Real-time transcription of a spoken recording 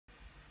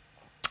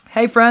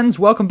Hey friends,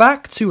 welcome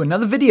back to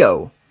another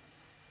video.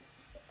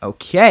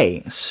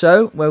 Okay,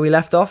 so where we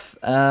left off,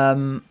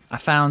 I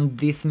found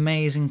these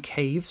amazing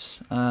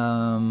caves.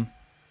 Yeah,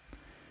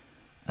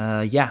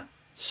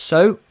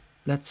 so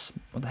let's,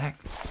 what the heck,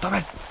 stop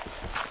it!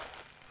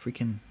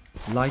 Freaking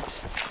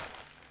light.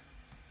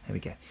 There we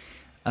go.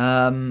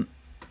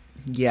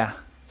 Yeah,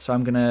 so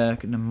I'm gonna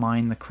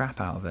mine the crap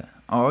out of it.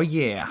 Oh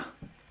yeah.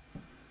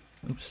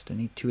 Oops, don't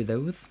need two of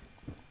those.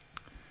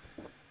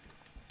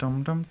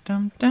 Dum dum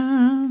dum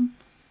dum.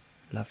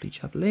 Lovely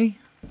jubbly.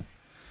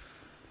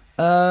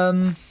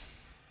 Right.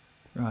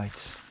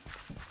 Let's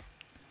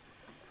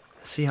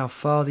see how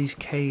far these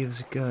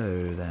caves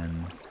go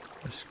then.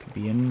 This could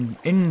be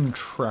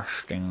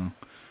interesting.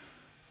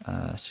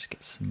 Let's just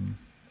get some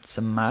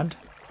mud.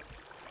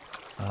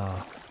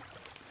 Oh. What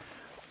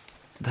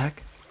the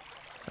heck?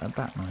 Is that a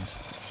bat noise?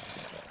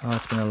 Oh,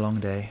 it's been a long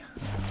day.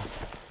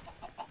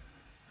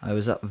 I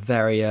was up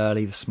very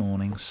early this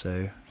morning,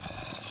 so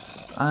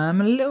I'm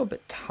a little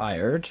bit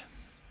tired,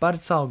 but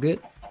it's all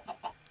good.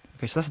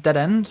 Okay, so that's a dead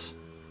end.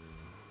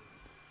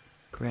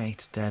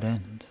 Great, dead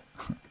end.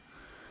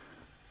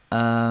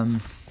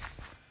 What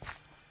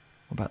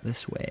about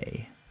this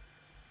way?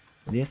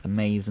 This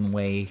amazing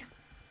way.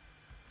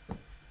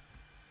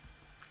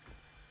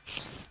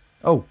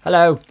 Oh,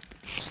 hello.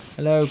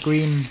 Hello,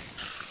 green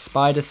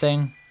spider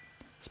thing.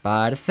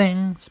 Spider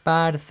thing,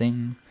 spider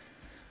thing.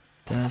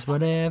 Does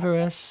whatever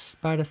a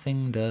spider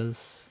thing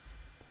does.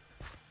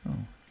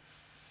 Oh.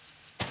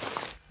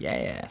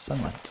 Yeah,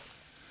 sunlight.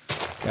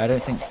 Yeah, I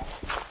don't think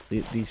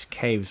these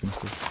caves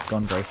must have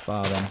gone very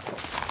far then.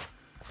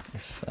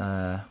 If,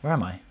 where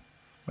am I?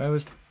 Oh,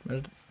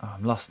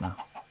 I'm lost now.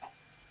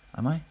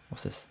 Am I?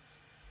 What's this?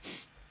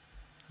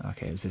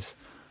 Okay, it was this.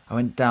 I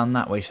went down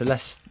that way, so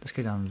let's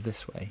go down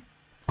this way.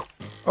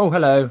 Oh,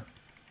 hello.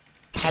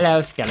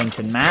 Hello,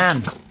 skeleton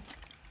man.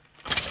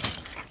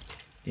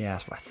 Yeah,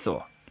 that's what I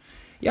thought.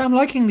 Yeah, I'm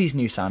liking these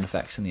new sound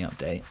effects in the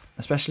update,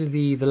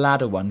 especially the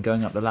ladder one,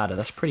 going up the ladder.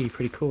 That's pretty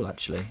cool,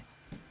 actually.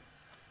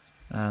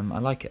 I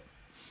like it.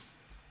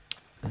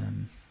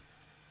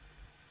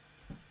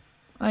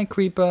 Hi,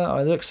 creeper.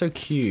 Oh, they look so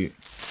cute.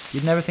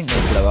 You'd never think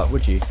they'd blow up,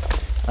 would you?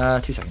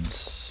 2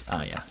 seconds.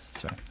 Oh, yeah.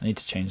 Sorry. I need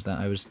to change that.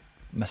 I was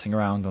messing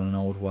around on an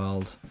old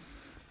world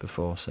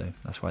before, so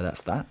that's why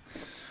that's that.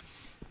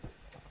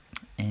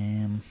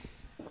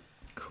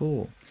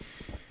 Cool.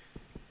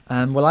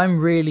 Well, I'm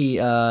really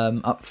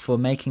up for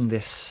making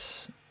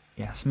this.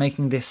 Yes,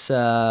 making this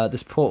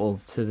this portal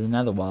to the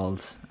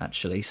Netherworld,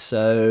 actually.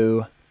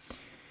 So,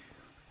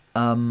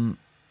 I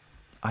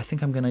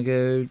think I'm gonna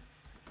go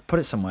put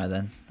it somewhere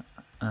then.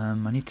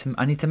 I need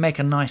to make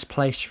a nice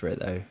place for it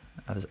though,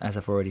 as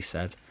I've already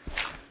said.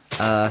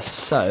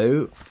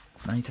 So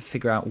I need to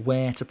figure out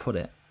where to put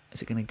it.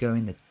 Is it gonna go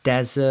in the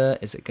desert?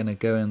 Is it gonna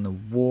go in the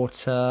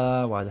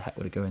water? Why the heck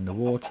would it go in the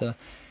water?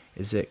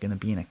 Is it gonna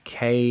be in a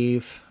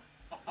cave?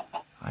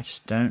 I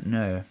just don't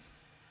know.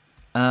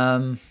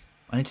 I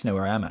need to know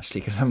where I am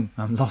actually, because I'm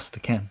lost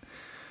again.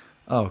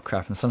 Oh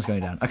crap! And the sun's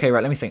going down. Okay,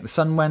 right. Let me think. The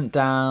sun went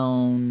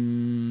down.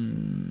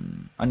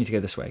 I need to go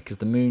this way because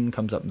the moon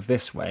comes up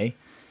this way,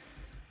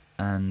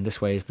 and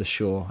this way is the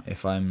shore.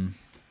 If I'm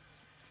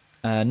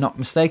not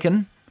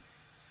mistaken.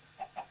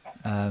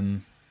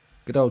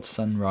 Good old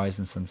sunrise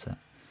and sunset.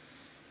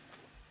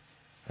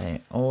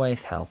 They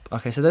always help.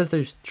 Okay, so there's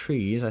those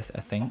trees. I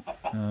think.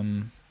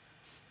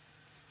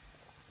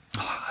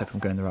 I hope I'm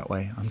going the right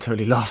way. I'm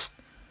totally lost.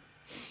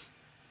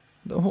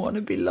 Don't want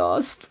to be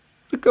lost.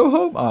 Go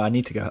home. Oh, I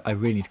need to go. I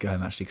really need to go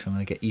home actually, because I'm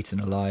going to get eaten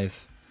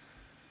alive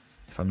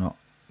if I'm not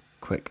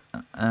quick.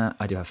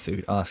 I do have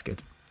food. Oh, that's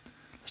good.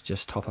 Let's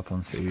just top up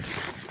on food.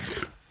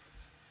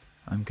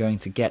 I'm going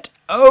to get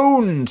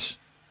owned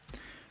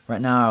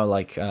right now.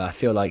 Like I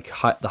feel like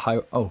the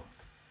high. Oh,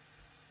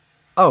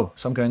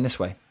 so I'm going this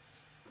way.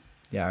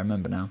 Yeah, I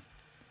remember now.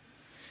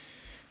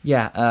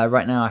 Yeah,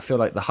 right now I feel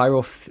like the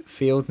Hyrule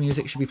Field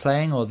music should be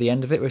playing, or the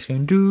end of it where it's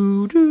going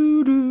do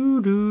do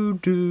do do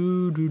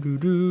do do do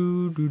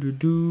do do do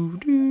do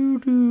do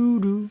do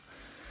do.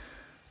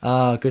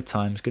 Ah, good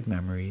times, good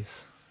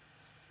memories.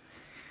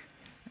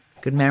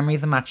 Good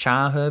memories of my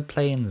childhood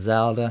playing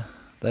Zelda.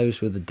 Those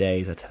were the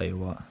days, I tell you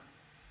what.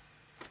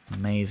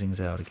 Amazing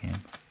Zelda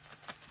game.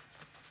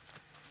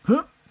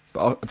 Huh?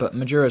 But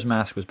Majora's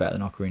Mask was better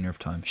than Ocarina of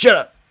Time. Shut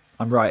up!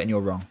 I'm right and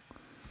you're wrong.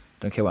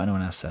 Don't care what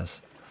anyone else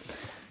says.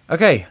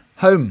 Okay,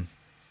 home.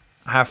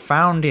 I have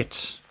found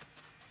it.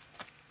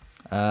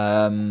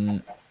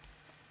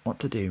 What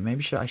to do?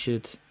 Maybe I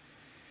should.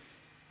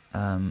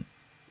 How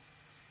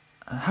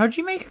do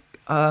you make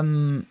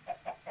an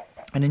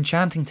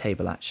enchanting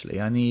table? Actually,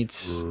 I need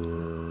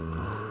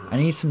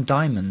some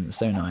diamonds,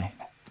 don't I?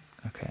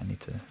 Okay, I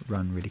need to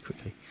run really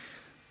quickly.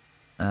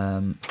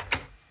 There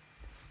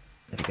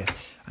we go.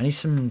 I need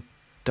some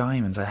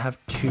diamonds. I have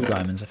 2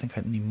 diamonds. I think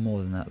I need more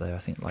than that though. I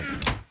think like.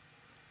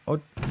 Oh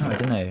no, I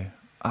don't know.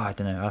 I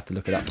don't know. I'll have to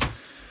look it up.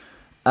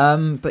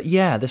 But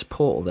yeah, this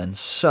portal then.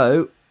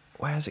 So,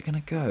 where is it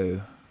going to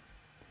go?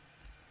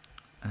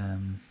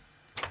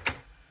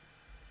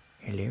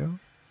 Hello?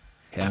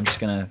 Okay, I'm just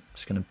gonna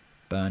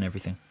burn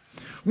everything.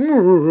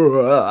 Burn.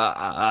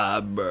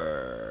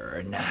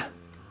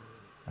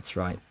 That's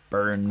right.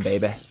 Burn,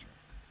 baby.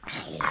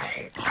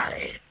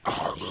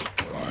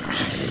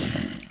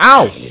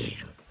 Ow!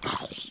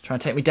 Trying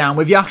to take me down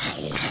with ya?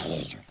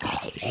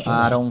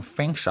 I don't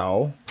think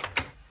so.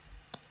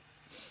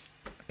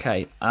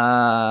 Okay.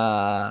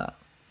 Oh,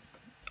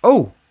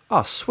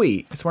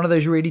 sweet. It's one of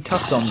those really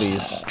tough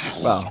zombies.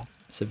 Well,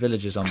 it's a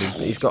villager zombie,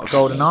 but he's got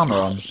golden armor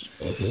on.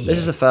 This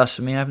is a first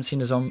for me. I haven't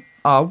seen a zombie.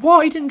 Oh,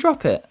 what? He didn't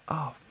drop it.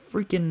 Oh,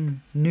 freaking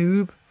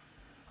noob.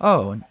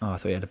 Oh, I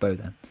thought he had a bow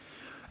then.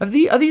 Are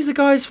these the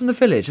guys from the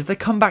village? Have they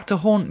come back to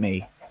haunt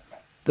me?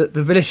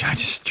 The village I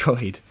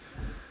destroyed.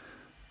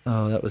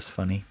 Oh, that was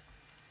funny.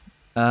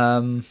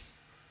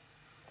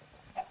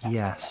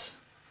 Yes.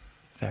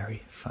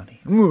 Very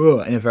funny.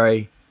 In a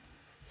very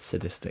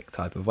sadistic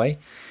type of way.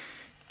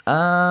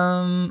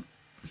 I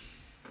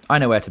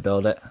know where to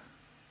build it.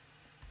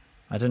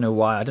 I don't know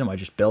why. I don't know why I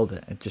just build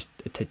it. It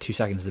takes 2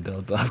 seconds to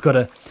build, but I've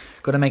got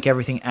to make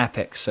everything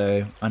epic,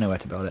 so I know where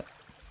to build it.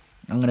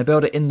 I'm going to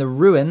build it in the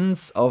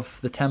ruins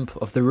of the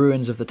temple, The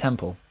ruins of the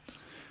temple,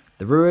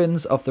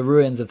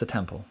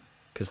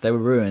 because they were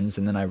ruins,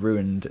 and then I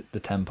ruined the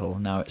temple.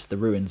 Now it's the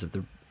ruins of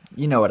the.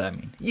 You know what I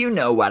mean. You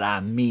know what I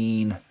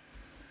mean.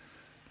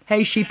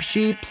 Hey,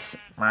 sheeps.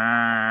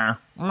 And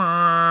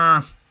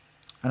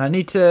I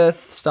need to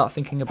start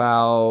thinking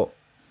about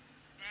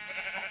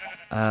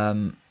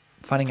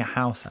finding a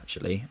house,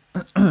 actually.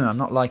 I'm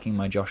not liking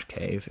my Josh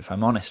cave, if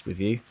I'm honest with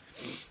you.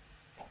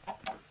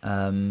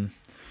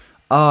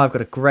 I've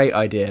got a great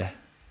idea.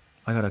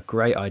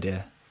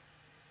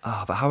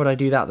 Oh, but how would I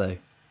do that, though?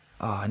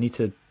 Oh, I need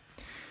to.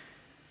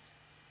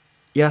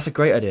 Yeah, that's a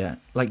great idea.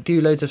 Like, do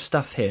loads of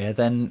stuff here,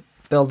 then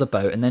build a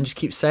boat, and then just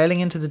keep sailing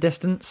into the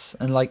distance,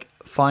 and like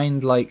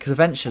find because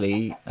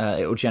eventually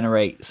it will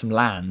generate some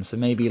land. So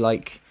maybe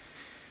like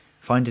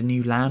find a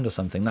new land or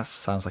something. That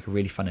sounds like a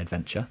really fun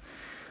adventure.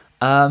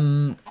 But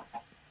I'm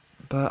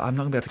not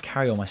gonna be able to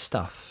carry all my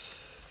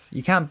stuff.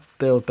 You can't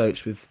build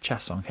boats with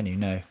chests on, can you?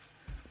 No.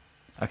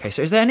 Okay,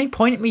 so is there any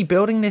point in me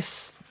building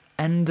this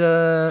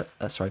ender?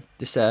 Sorry,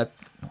 this ender.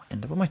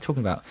 What am I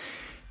talking about?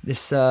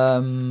 This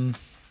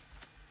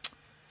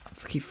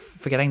I keep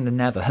forgetting the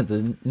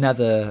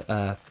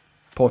Nether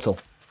portal.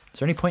 Is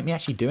there any point in me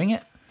actually doing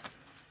it?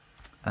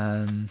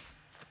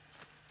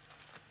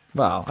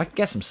 Well, I can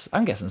get some.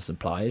 I'm getting some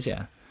supplies.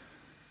 Yeah.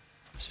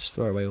 Let's just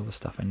throw away all the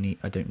stuff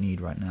I don't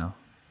need right now.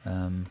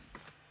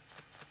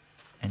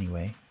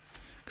 Anyway,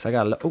 because I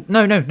got. Oh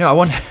no! I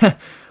want.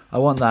 I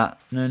want that.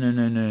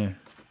 No.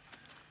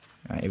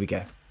 Right, here we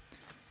go.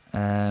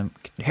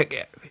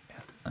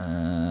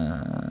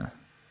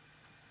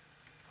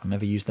 I'll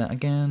never use that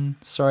again.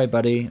 Sorry,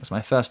 buddy. It's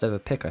my first ever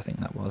pick, I think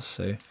that was.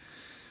 So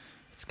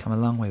it's come a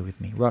long way with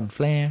me. Rotten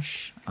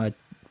flesh. I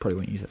probably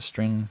won't use that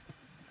string.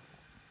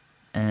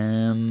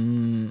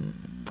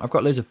 I've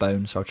got loads of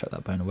bone, so I'll chuck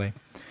that bone away.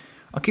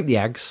 I'll keep the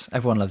eggs.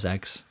 Everyone loves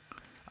eggs.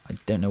 I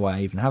don't know why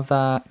I even have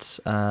that.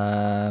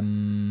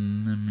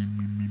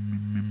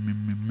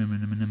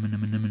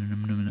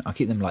 I'll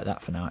keep them like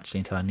that for now, actually,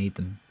 until I need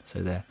them.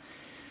 So they're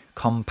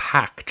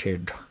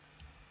compacted.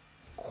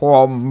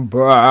 And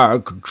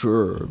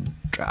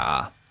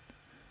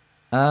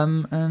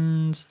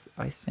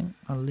I think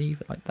I'll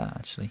leave it like that,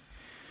 actually.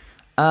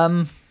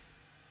 I'll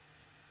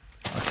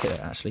kill it,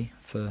 actually,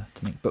 to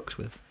make books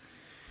with.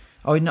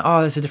 Oh, no,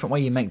 there's a different way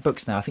you make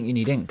books now. I think you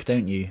need ink,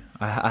 don't you?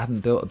 I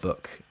haven't built a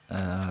book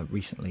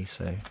recently,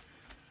 so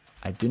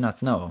I do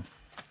not know.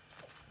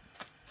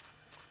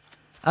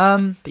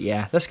 But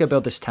yeah, let's go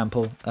build this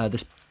temple,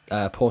 this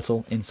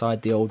portal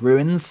inside the old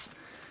ruins.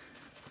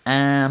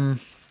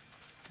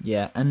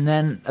 Yeah, and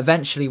then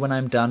eventually when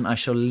I'm done, I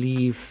shall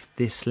leave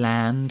this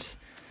land.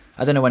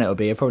 I don't know when it'll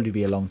be. It'll probably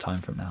be a long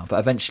time from now, but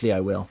eventually I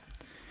will.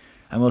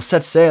 And we'll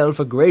set sail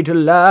for greater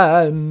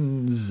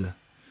lands.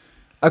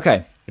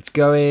 Okay, it's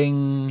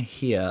going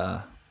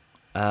here.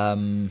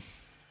 I'm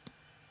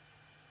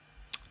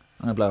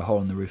going to blow a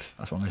hole in the roof.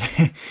 That's what I'm going to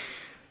do.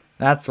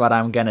 That's what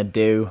I'm going to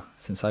do,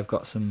 since I've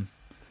got some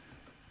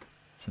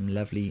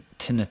lovely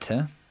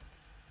tinnitus.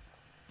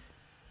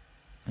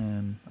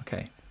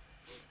 Okay.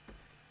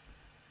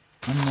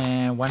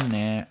 One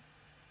there.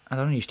 I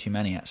don't use too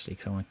many, actually,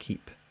 because I want to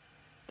keep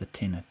the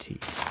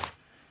tinnitus.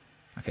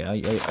 Okay, I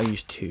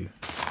use 2.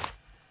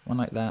 One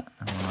like that,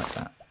 and one like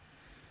that.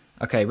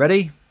 Okay,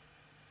 ready?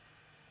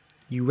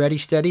 You ready,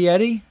 steady,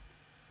 Eddie?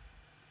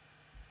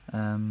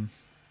 3,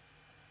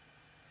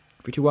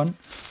 2, 1.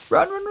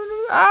 Run!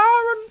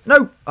 Ah, run!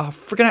 No! Oh,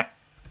 freaking heck!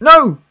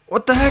 No!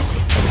 What the heck?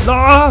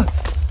 Ah!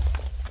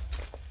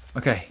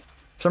 Okay.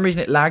 For some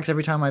reason it lags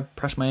every time I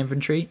press my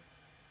inventory.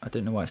 I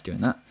don't know why it's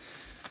doing that,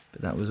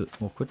 but that was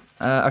awkward.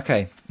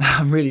 Okay.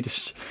 I'm really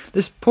just...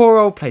 This poor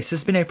old place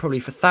has been here probably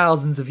for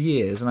thousands of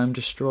years, and I'm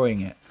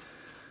destroying it.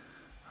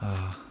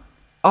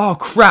 Oh,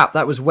 crap!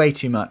 That was way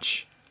too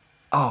much.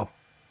 Oh,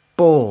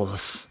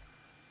 balls.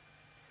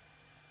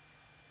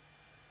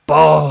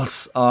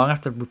 Balls! Oh, I'm going to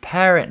have to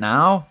repair it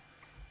now.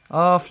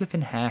 Oh,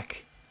 flipping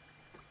heck.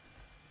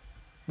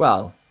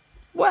 Well,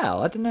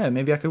 I don't know.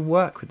 Maybe I could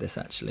work with this,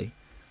 actually.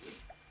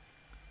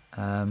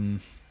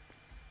 Let's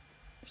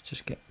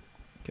just get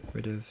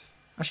rid of...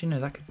 Actually, no,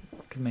 that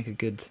could make a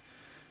good...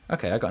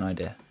 Okay, I got an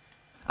idea.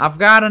 I've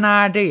got an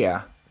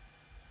idea.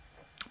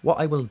 What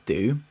I will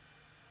do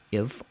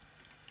is...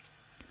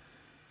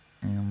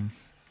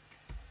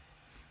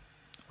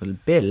 we'll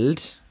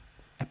build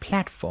a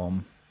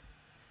platform.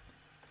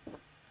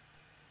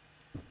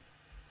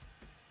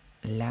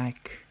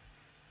 Like...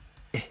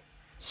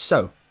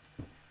 so.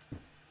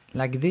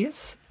 Like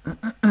this.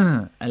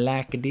 I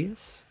like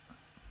this.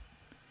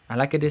 I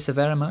like this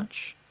very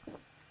much.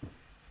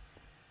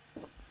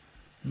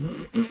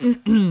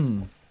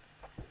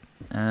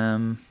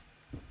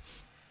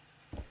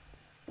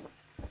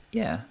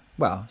 Yeah.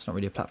 Well, it's not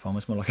really a platform.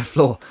 It's more like a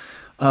floor.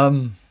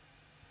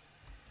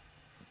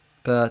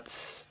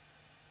 But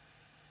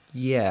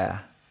yeah.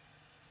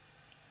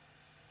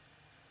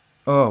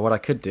 Oh, what I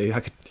could do, I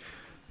could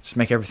just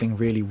make everything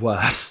really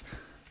worse.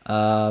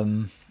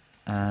 And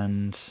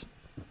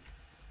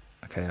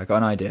okay, I got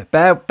an idea.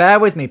 Bear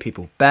with me,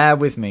 people. Bear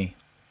with me.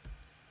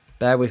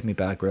 Bear with me,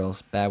 Bear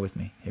Grylls. Bear with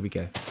me. Here we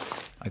go.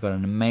 I got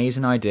an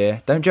amazing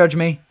idea. Don't judge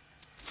me.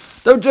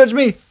 Don't judge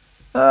me.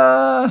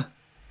 Okay.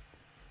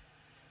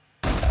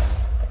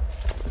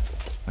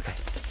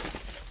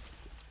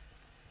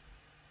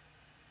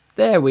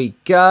 There we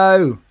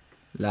go.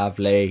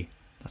 Lovely.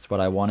 That's what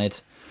I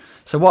wanted.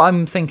 So what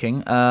I'm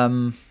thinking,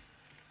 I'm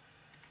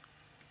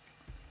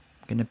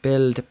going to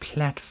build a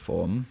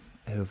platform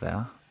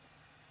over.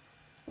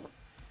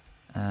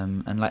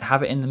 And like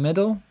have it in the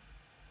middle.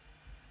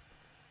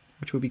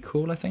 Which would be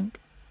cool, I think.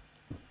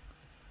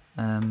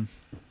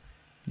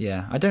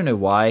 Yeah, I don't know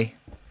why.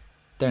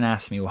 Don't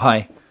ask me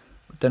why.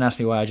 Don't ask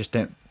me why I just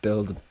don't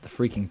build the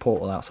freaking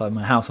portal outside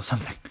my house or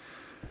something.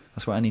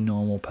 That's what any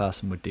normal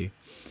person would do.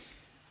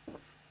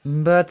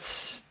 But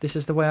this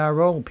is the way I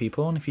roll,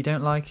 people. And if you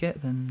don't like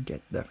it, then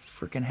get the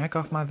freaking heck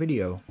off my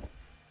video.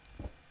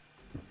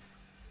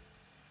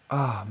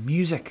 Ah,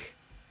 music.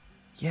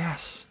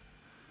 Yes.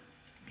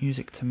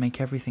 Music to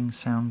make everything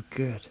sound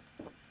good.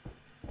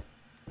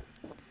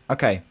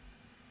 Okay.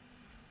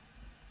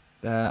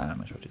 I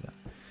might as well do that.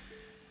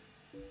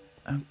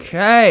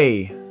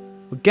 Okay.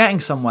 We're getting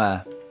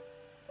somewhere.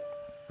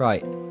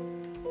 Right.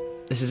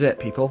 This is it,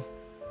 people.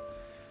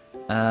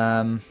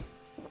 Okay,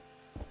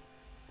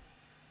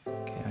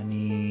 I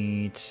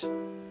need...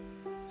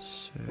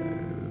 So...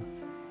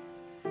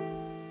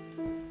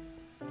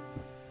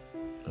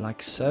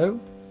 Like so.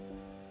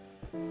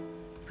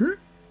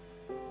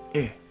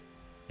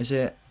 Is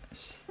it...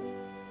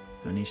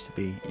 It needs to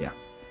be... Yeah.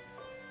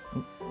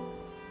 Ooh.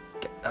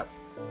 Get up.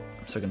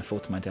 I'm still going to fall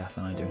to my death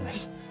when I'm doing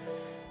this.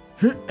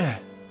 There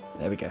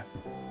we go.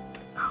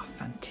 Oh,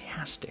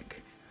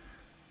 fantastic.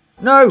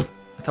 No!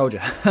 I told you.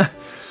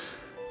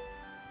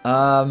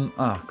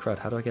 Oh, crud.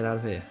 How do I get out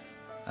of here?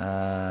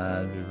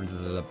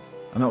 I'm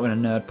not going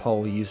to nerd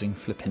pole using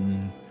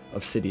flipping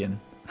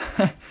obsidian.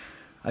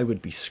 I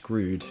would be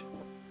screwed.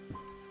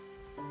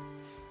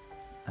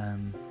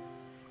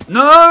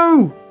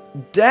 No!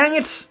 Dang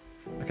it!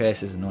 Okay,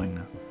 this is annoying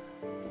now.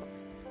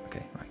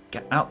 Okay, right.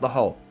 Get out the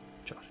hole.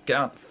 Josh, get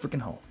out the freaking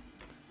hole.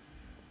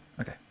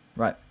 Okay,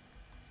 right.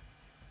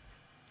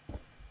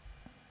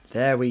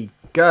 There we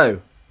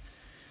go.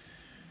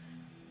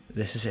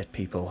 This is it,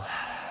 people.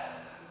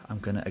 I'm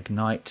going to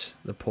ignite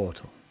the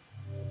portal.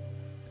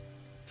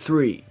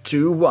 3,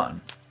 2,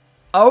 1.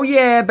 Oh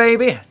yeah,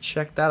 baby!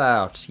 Check that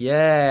out.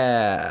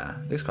 Yeah.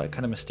 Looks quite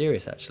kind of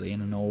mysterious, actually, in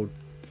an old,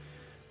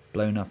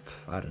 blown up,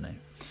 I don't know.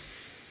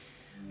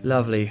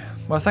 Lovely.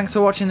 Well, thanks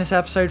for watching this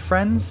episode,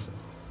 friends.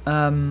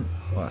 Well,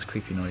 that's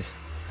creepy noise.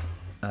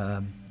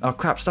 Oh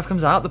crap, stuff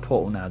comes out the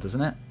portal now,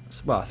 doesn't it?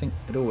 Well, I think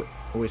it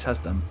always has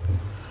done.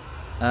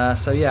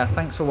 So yeah,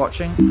 thanks for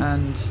watching,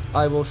 and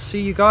I will see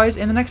you guys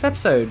in the next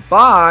episode.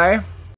 Bye!